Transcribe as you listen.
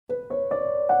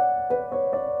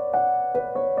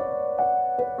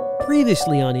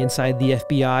Previously on Inside the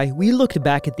FBI, we looked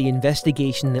back at the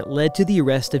investigation that led to the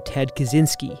arrest of Ted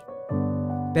Kaczynski,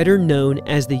 better known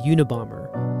as the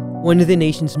Unabomber, one of the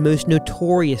nation's most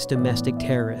notorious domestic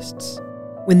terrorists.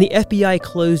 When the FBI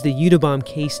closed the Unabomb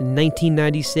case in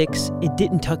 1996, it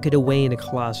didn't tuck it away in a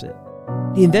closet.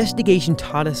 The investigation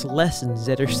taught us lessons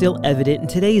that are still evident in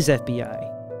today's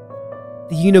FBI.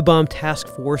 The Unabomb Task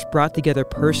Force brought together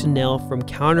personnel from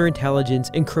counterintelligence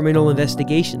and criminal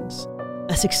investigations,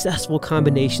 a successful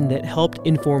combination that helped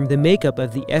inform the makeup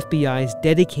of the FBI's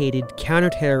dedicated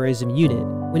counterterrorism unit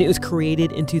when it was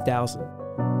created in 2000.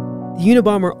 The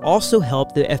Unabomber also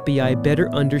helped the FBI better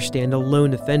understand a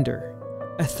lone offender,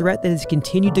 a threat that has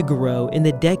continued to grow in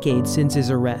the decades since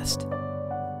his arrest.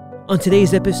 On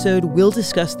today's episode, we'll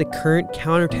discuss the current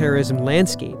counterterrorism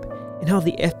landscape and how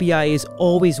the FBI is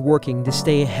always working to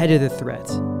stay ahead of the threat.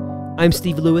 I'm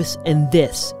Steve Lewis, and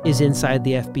this is Inside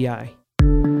the FBI.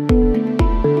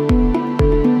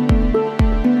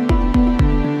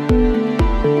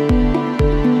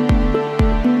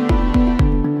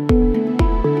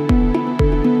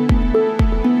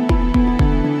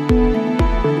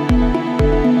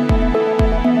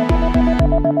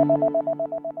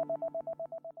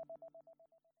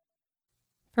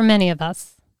 For many of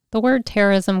us, the word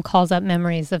terrorism calls up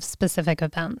memories of specific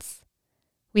events.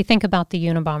 We think about the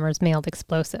Unabomber's mailed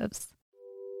explosives.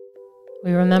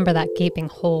 We remember that gaping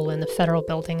hole in the federal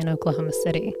building in Oklahoma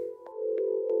City.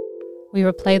 We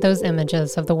replay those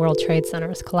images of the World Trade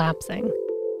Centers collapsing.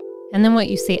 And then what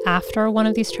you see after one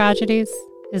of these tragedies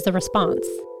is the response,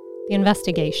 the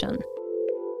investigation.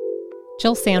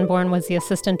 Jill Sanborn was the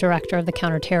assistant director of the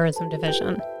Counterterrorism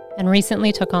Division, and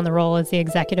recently took on the role as the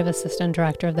Executive Assistant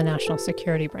Director of the National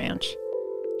Security Branch.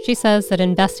 She says that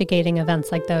investigating events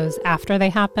like those after they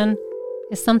happen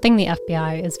is something the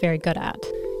FBI is very good at.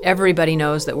 Everybody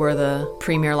knows that we're the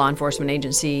premier law enforcement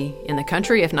agency in the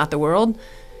country, if not the world,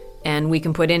 and we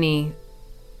can put any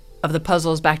of the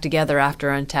puzzles back together after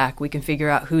an attack. We can figure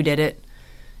out who did it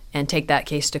and take that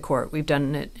case to court. We've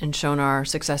done it and shown our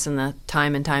success in the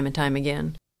time and time and time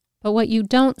again. But what you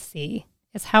don't see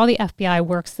is how the FBI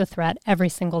works the threat every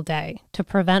single day to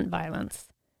prevent violence.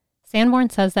 Sanborn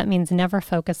says that means never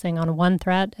focusing on one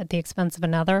threat at the expense of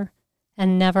another,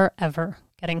 and never, ever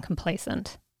getting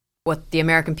complacent. What the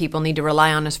American people need to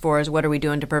rely on us for is what are we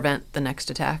doing to prevent the next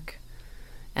attack?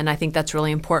 And I think that's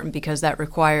really important because that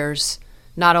requires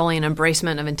not only an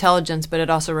embracement of intelligence, but it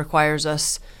also requires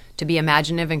us to be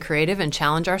imaginative and creative and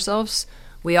challenge ourselves.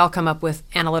 We all come up with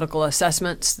analytical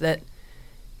assessments that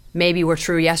maybe were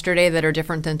true yesterday that are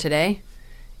different than today.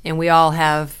 And we all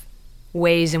have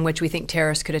ways in which we think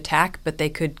terrorists could attack, but they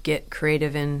could get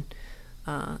creative in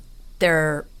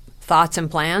their thoughts and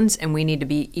plans, and we need to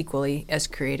be equally as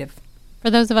creative. For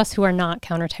those of us who are not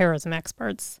counterterrorism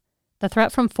experts, the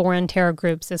threat from foreign terror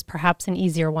groups is perhaps an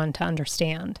easier one to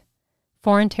understand.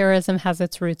 Foreign terrorism has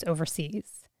its roots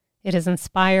overseas. It is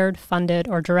inspired, funded,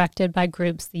 or directed by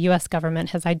groups the U.S.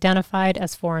 government has identified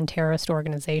as foreign terrorist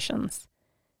organizations.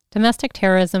 Domestic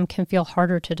terrorism can feel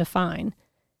harder to define,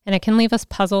 and it can leave us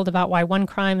puzzled about why one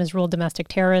crime is ruled domestic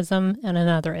terrorism and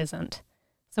another isn't.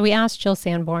 So we asked Jill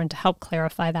Sanborn to help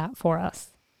clarify that for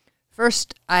us.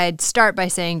 First, I'd start by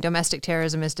saying domestic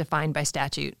terrorism is defined by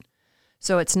statute.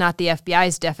 So it's not the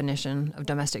FBI's definition of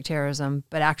domestic terrorism,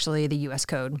 but actually the U.S.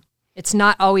 Code. It's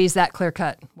not always that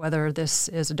clear-cut whether this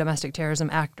is a domestic terrorism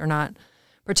act or not.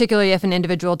 Particularly if an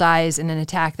individual dies in an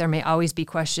attack, there may always be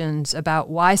questions about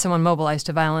why someone mobilized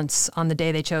to violence on the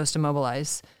day they chose to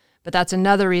mobilize. But that's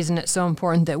another reason it's so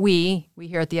important that we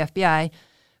here at the FBI,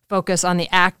 focus on the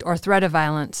act or threat of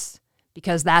violence,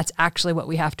 because that's actually what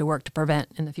we have to work to prevent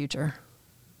in the future.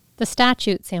 The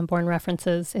statute Sanborn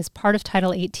references is part of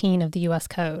Title 18 of the U.S.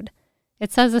 Code.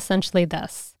 It says essentially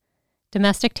this: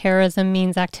 domestic terrorism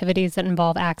means activities that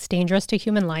involve acts dangerous to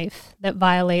human life that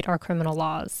violate our criminal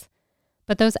laws.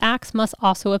 But those acts must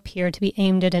also appear to be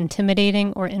aimed at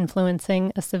intimidating or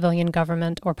influencing a civilian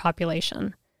government or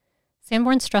population.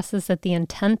 Sanborn stresses that the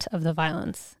intent of the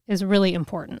violence is really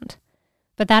important.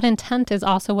 But that intent is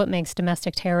also what makes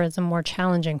domestic terrorism more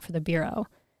challenging for the Bureau,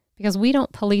 because we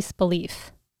don't police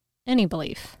belief, any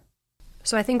belief.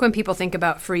 So I think when people think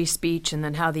about free speech and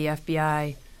then how the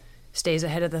FBI stays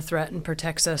ahead of the threat and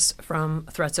protects us from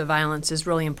threats of violence is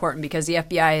really important, because the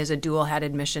FBI is a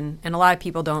dual-headed mission, and a lot of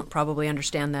people don't probably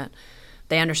understand that.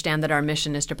 They understand that our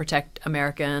mission is to protect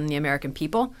America and the American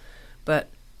people, but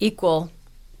equal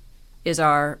is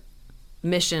our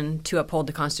mission to uphold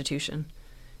the Constitution.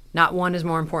 Not one is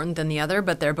more important than the other,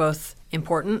 but they're both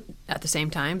important at the same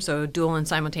time. So dual and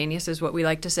simultaneous is what we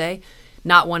like to say,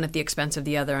 not one at the expense of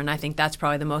the other. And I think that's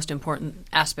probably the most important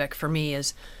aspect for me,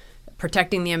 is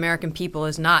protecting the American people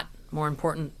is not more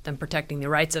important than protecting the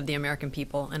rights of the American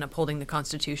people and upholding the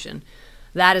Constitution.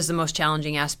 That is the most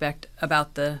challenging aspect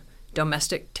about the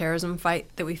domestic terrorism fight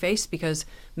that we face, because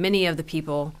many of the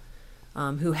people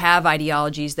who have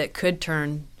ideologies that could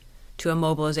turn to a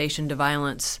mobilization to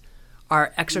violence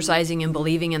are exercising and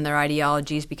believing in their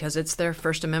ideologies because it's their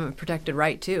First Amendment protected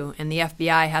right too. And the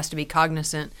FBI has to be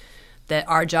cognizant that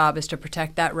our job is to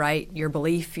protect that right, your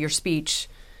belief, your speech,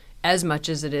 as much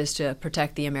as it is to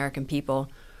protect the American people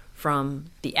from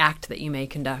the act that you may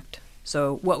conduct.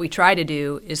 So what we try to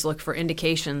do is look for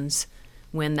indications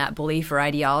when that belief or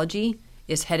ideology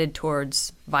is headed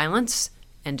towards violence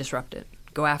and disrupt it.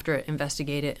 Go after it,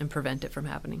 investigate it, and prevent it from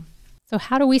happening. So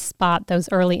how do we spot those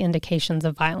early indications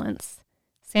of violence?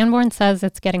 Sanborn says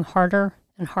it's getting harder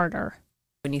and harder.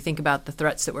 When you think about the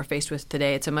threats that we're faced with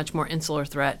today, it's a much more insular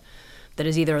threat that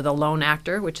is either the lone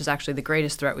actor, which is actually the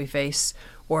greatest threat we face,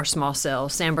 or small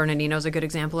cells. San Bernardino is a good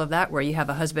example of that, where you have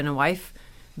a husband and wife,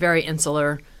 very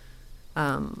insular,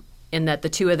 in that the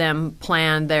two of them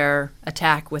plan their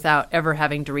attack without ever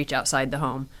having to reach outside the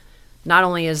home. Not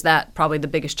only is that probably the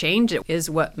biggest change, it is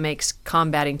what makes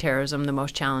combating terrorism the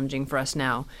most challenging for us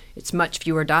now. It's much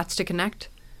fewer dots to connect.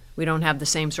 We don't have the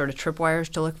same sort of tripwires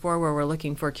to look for, where we're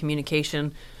looking for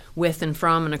communication with and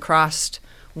from and across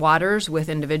waters with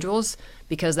individuals,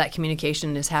 because that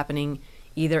communication is happening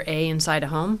either A, inside a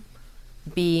home,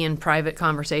 B, in private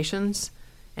conversations,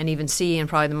 and even C, and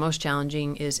probably the most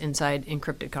challenging, is inside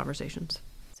encrypted conversations.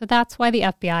 So that's why the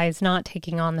FBI is not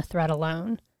taking on the threat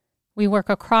alone. We work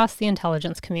across the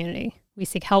intelligence community. We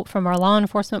seek help from our law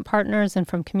enforcement partners and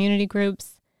from community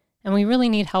groups, and we really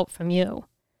need help from you,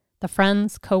 the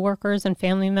friends, coworkers, and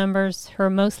family members who are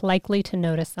most likely to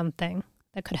notice something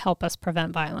that could help us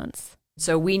prevent violence.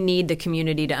 So we need the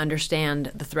community to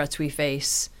understand the threats we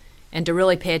face and to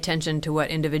really pay attention to what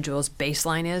individuals'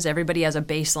 baseline is. Everybody has a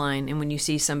baseline, and when you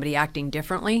see somebody acting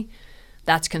differently,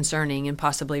 that's concerning, and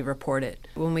possibly report it.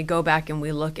 When we go back and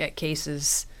we look at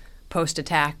cases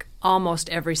post-attack, almost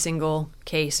every single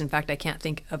case, in fact, I can't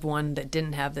think of one that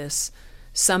didn't have this,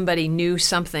 somebody knew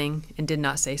something and did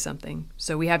not say something.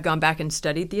 So we have gone back and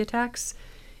studied the attacks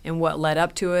and what led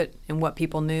up to it and what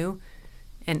people knew.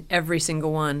 And every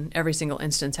single one, every single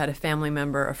instance had a family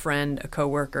member, a friend, a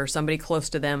coworker, somebody close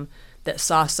to them that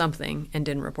saw something and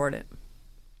didn't report it.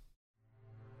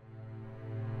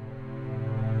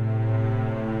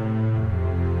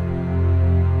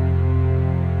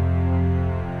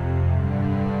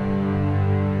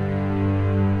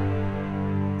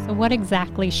 So what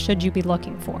exactly should you be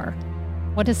looking for?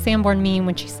 What does Sanborn mean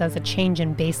when she says a change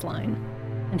in baseline?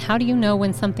 And how do you know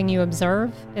when something you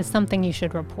observe is something you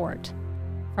should report?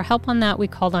 For help on that, we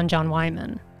called on John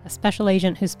Wyman, a special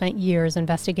agent who spent years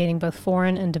investigating both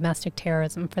foreign and domestic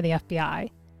terrorism for the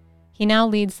FBI. He now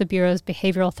leads the Bureau's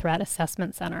Behavioral Threat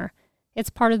Assessment Center. It's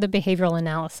part of the Behavioral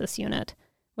Analysis Unit,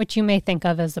 which you may think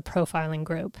of as the profiling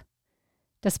group.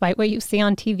 Despite what you see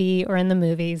on TV or in the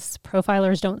movies,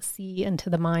 profilers don't see into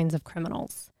the minds of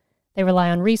criminals. They rely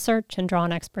on research and draw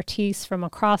on expertise from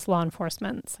across law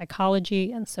enforcement,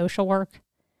 psychology, and social work.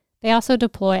 They also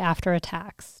deploy after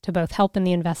attacks to both help in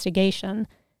the investigation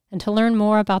and to learn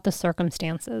more about the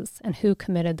circumstances and who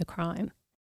committed the crime.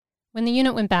 When the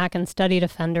unit went back and studied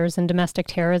offenders in domestic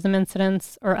terrorism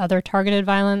incidents or other targeted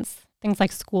violence, things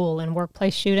like school and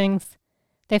workplace shootings,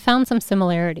 they found some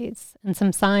similarities and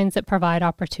some signs that provide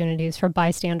opportunities for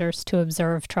bystanders to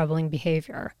observe troubling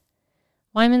behavior.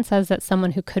 Wyman says that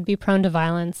someone who could be prone to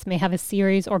violence may have a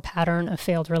series or pattern of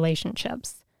failed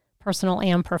relationships, personal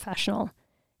and professional,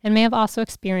 and may have also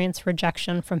experienced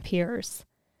rejection from peers.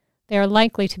 They are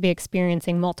likely to be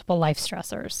experiencing multiple life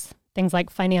stressors, things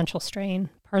like financial strain,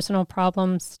 personal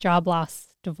problems, job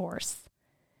loss, divorce.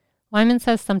 Wyman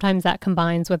says sometimes that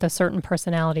combines with a certain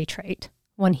personality trait,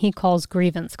 one he calls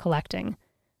grievance collecting,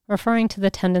 referring to the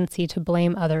tendency to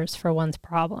blame others for one's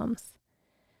problems.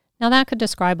 Now that could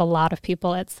describe a lot of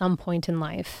people at some point in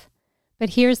life,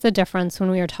 but here's the difference when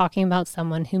we are talking about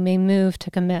someone who may move to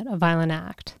commit a violent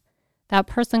act. That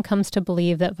person comes to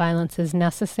believe that violence is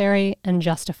necessary and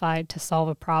justified to solve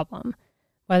a problem,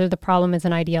 whether the problem is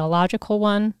an ideological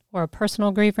one or a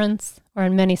personal grievance, or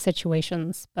in many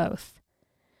situations, both.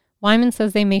 Wyman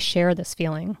says they may share this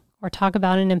feeling or talk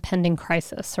about an impending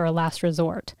crisis or a last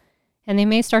resort, and they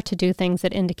may start to do things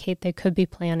that indicate they could be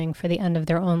planning for the end of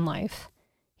their own life.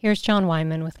 Here's John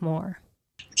Wyman with more.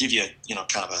 Give you,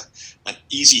 kind of an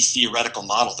easy theoretical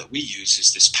model that we use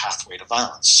is this pathway to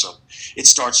violence. So it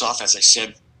starts off, as I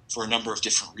said, for a number of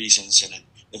different reasons, and it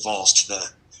evolves to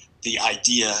the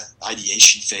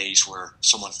ideation phase where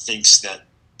someone thinks that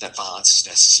violence is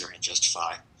necessary and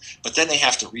justified. But then they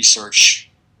have to research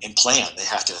and plan. They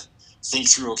have to think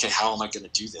through, okay, how am I going to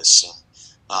do this? And,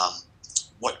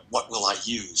 what will I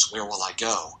use? Where will I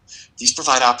go? These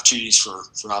provide opportunities for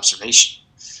observation.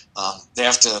 They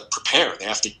have to prepare. They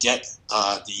have to get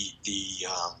the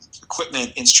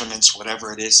equipment, instruments,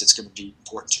 whatever it is that's going to be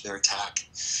important to their attack,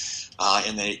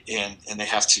 and they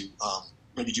have to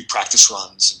maybe do practice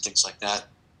runs and things like that.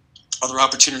 Other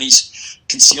opportunities,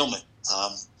 concealment.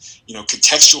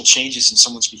 Contextual changes in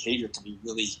someone's behavior can be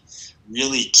really,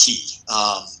 really key.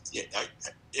 Are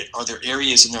there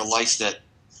areas in their life that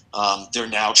they're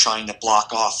now trying to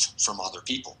block off from other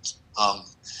people?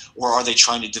 Or are they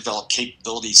trying to develop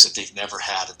capabilities that they've never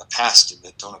had in the past and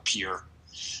that don't appear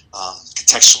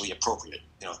contextually appropriate?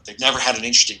 They've never had an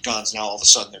interest in guns. Now all of a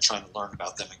sudden they're trying to learn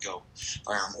about them and go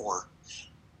firearm,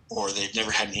 or they've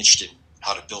never had an interest in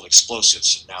how to build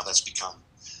explosives, and now that's become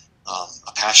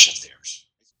a passion of theirs.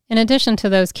 In addition to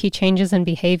those key changes in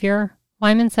behavior,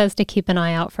 Wyman says to keep an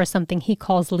eye out for something he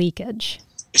calls leakage.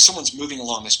 If someone's moving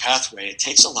along this pathway, it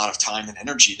takes a lot of time and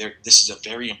energy. This is a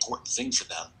very important thing for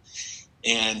them.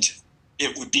 And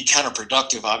it would be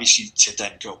counterproductive, obviously, to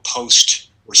then go post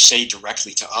or say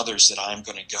directly to others that I'm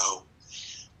going to go,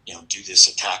 do this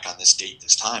attack on this date,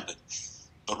 this time.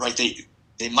 But right,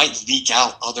 they might leak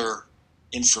out other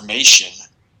information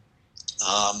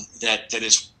that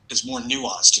is more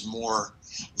nuanced and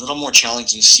a little more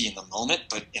challenging to see in the moment,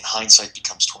 but in hindsight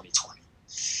becomes 20/20.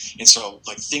 And so,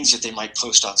 like, things that they might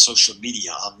post on social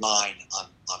media, online,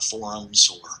 on forums,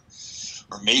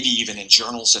 or maybe even in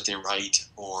journals that they write,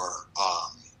 or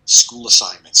school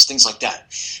assignments, things like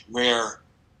that, where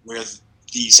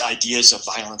these ideas of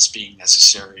violence being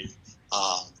necessary,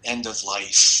 end of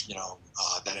life,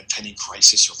 that impending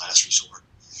crisis or last resort,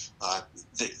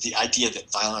 the idea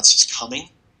that violence is coming,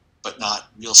 but not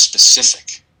real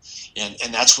specific.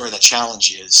 And that's where the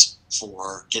challenge is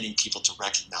for getting people to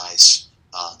recognize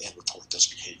and report those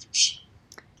behaviors.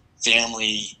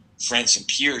 Family, friends, and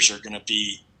peers are going to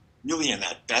be really in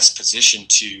that best position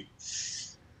to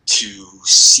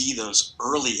see those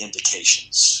early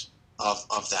indications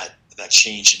of that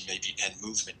change and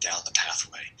movement down the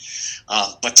pathway.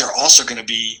 But they're also going to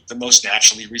be the most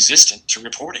naturally resistant to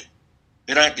reporting.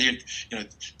 They don't,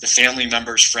 the family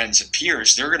members, friends, and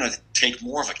peers, they're going to take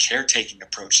more of a caretaking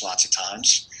approach lots of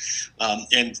times.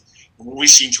 And what we've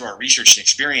seen through our research and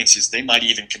experiences, they might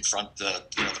even confront the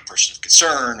person of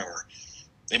concern, or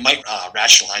they might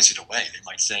rationalize it away. They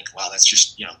might think, wow, that's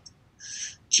just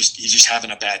he's just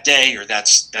having a bad day, or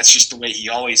that's just the way he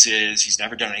always is. He's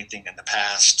never done anything in the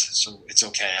past, so it's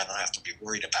okay. I don't have to be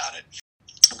worried about it.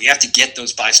 We have to get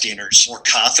those bystanders more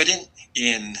confident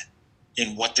in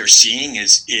what they're seeing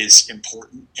is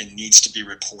important and needs to be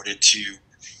reported to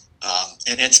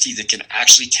an entity that can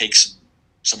actually take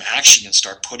some action and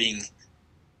start putting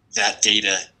that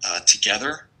data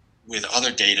together with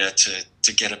other data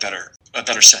to get a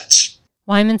better sense.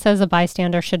 Wyman says a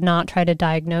bystander should not try to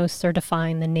diagnose or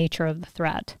define the nature of the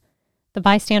threat. The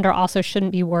bystander also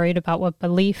shouldn't be worried about what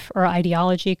belief or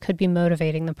ideology could be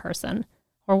motivating the person,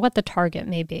 or what the target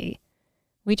may be.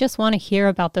 We just want to hear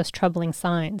about those troubling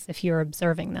signs if you're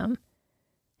observing them.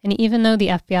 And even though the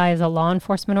FBI is a law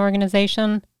enforcement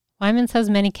organization, Wyman says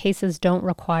many cases don't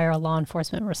require a law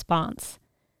enforcement response.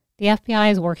 The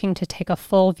FBI is working to take a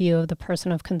full view of the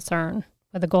person of concern,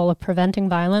 with the goal of preventing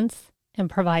violence and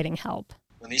providing help.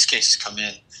 When these cases come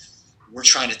in, we're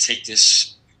trying to take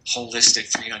this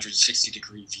holistic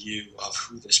 360-degree view of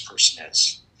who this person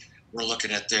is. We're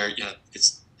looking at we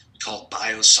call it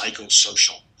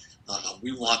biopsychosocial.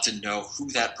 We want to know who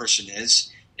that person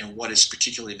is and what is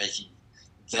particularly making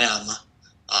them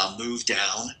move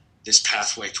down this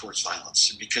pathway towards violence.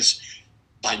 And because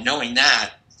by knowing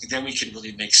that, then we can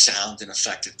really make sound and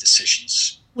effective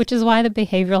decisions. Which is why the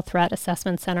Behavioral Threat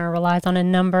Assessment Center relies on a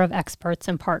number of experts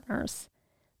and partners.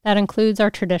 That includes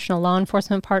our traditional law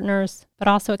enforcement partners, but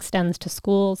also extends to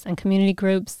schools and community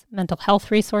groups, mental health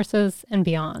resources, and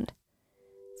beyond.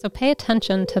 So pay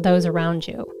attention to those around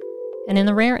you. And in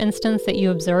the rare instance that you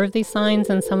observe these signs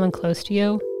in someone close to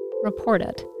you, report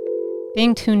it.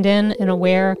 Being tuned in and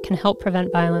aware can help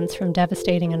prevent violence from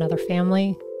devastating another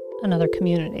family, another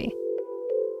community.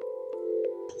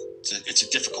 It's a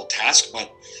difficult task,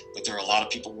 but there are a lot of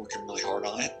people working really hard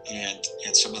on it, and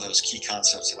some of those key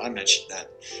concepts that I mentioned,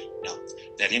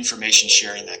 that information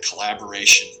sharing, that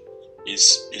collaboration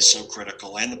is so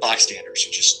critical, and the bystanders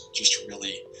are just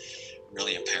really,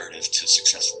 really imperative to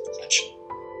successful prevention.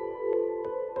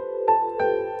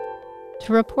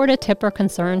 To report a tip or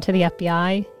concern to the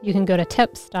FBI, you can go to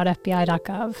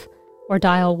tips.fbi.gov or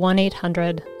dial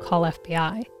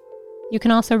 1-800-CALL-FBI. You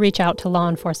can also reach out to law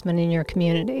enforcement in your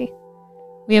community.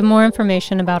 We have more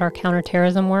information about our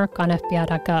counterterrorism work on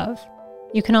FBI.gov.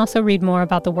 You can also read more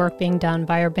about the work being done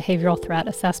by our Behavioral Threat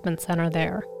Assessment Center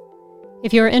there.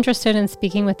 If you are interested in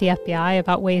speaking with the FBI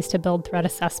about ways to build threat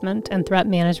assessment and threat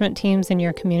management teams in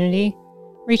your community,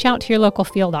 reach out to your local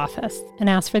field office and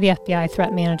ask for the FBI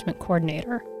Threat Management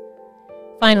Coordinator.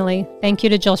 Finally, thank you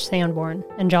to Jill Sanborn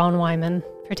and John Wyman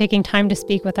for taking time to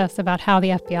speak with us about how the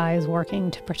FBI is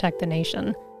working to protect the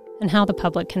nation and how the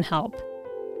public can help.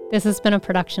 This has been a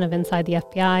production of Inside the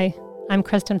FBI. I'm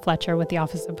Kristen Fletcher with the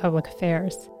Office of Public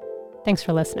Affairs. Thanks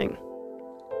for listening.